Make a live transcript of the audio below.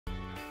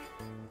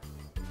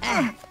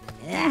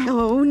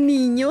Oh,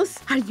 niños,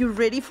 are you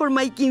ready for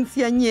my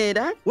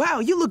quinceañera? Wow,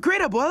 you look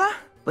great, Abuela.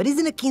 But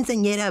isn't a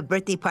quinceañera a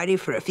birthday party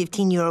for a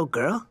 15-year-old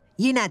girl?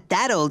 You're not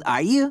that old,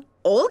 are you?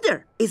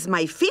 Older. It's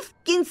my 5th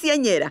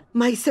quinceañera,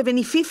 my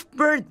 75th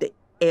birthday.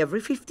 Every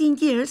 15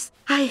 years,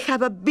 I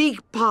have a big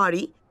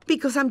party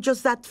because I'm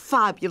just that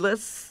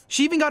fabulous.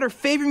 She even got her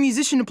favorite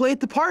musician to play at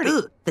the party.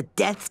 Ooh, the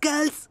Death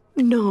Skulls?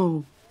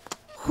 No,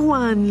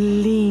 Juan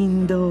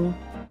Lindo.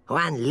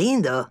 Juan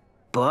Lindo?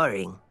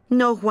 Boring.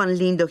 No Juan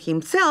Lindo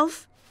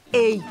himself,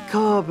 a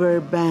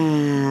cover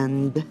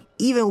band.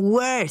 Even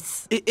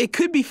worse. It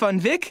could be fun,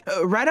 Vic.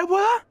 Right,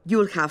 Abuela?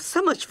 You'll have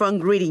so much fun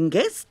greeting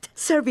guests,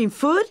 serving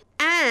food,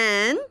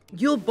 and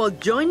you'll both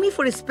join me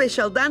for a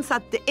special dance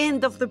at the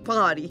end of the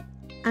party.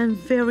 I'm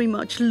very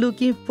much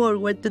looking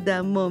forward to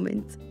that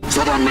moment.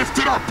 So don't lift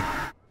it up!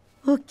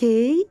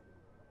 Okay.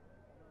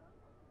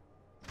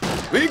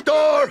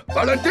 ¡Víctor!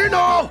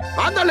 ¡Valentino!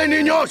 ¡Ándale,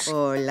 niños!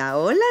 Hola,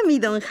 hola, mi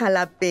don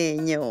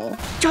Jalapeño.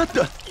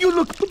 Chata, you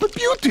look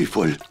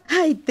beautiful.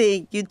 Ay,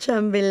 thank you,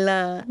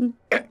 chambelán.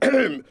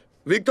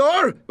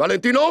 Victor,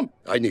 Valentino,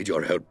 I need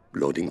your help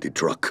loading the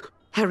truck.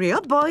 Hurry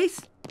up, boys.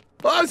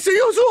 I'll see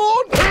you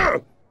soon!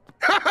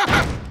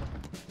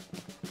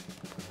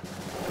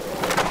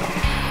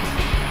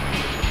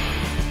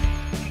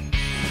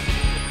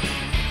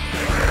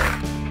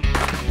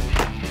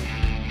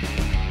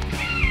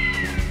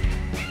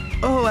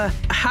 Oh,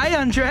 hi,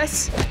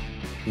 Andres.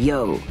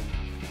 Yo.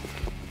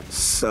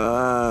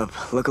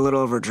 Sup? Look a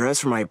little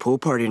overdressed for my pool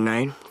party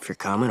tonight, if you're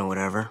coming or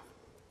whatever.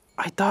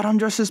 I thought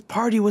Andres's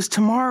party was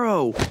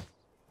tomorrow.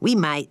 We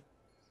might.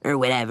 Or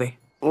whatever.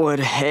 Would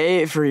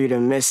hate for you to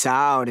miss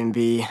out and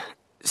be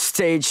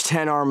stage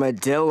 10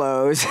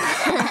 armadillos. Stage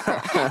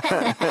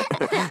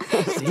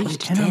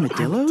 10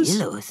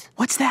 armadillos?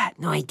 What's that?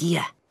 No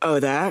idea. Oh,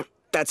 that?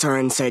 That's our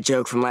inside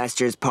joke from last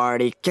year's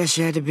party. Guess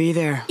you had to be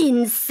there.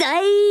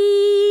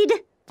 Inside.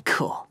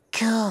 Cool.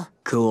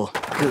 Cool.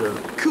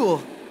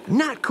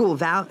 Not cool,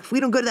 Val. If we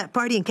don't go to that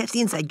party and catch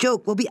the inside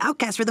joke, we'll be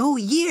outcast for the whole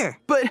year.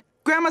 But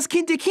Grandma's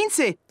Quinta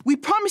Quince, we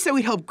promised that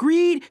we'd help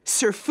greet,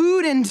 serve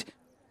food, and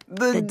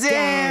the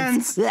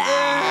dance.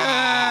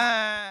 Ah!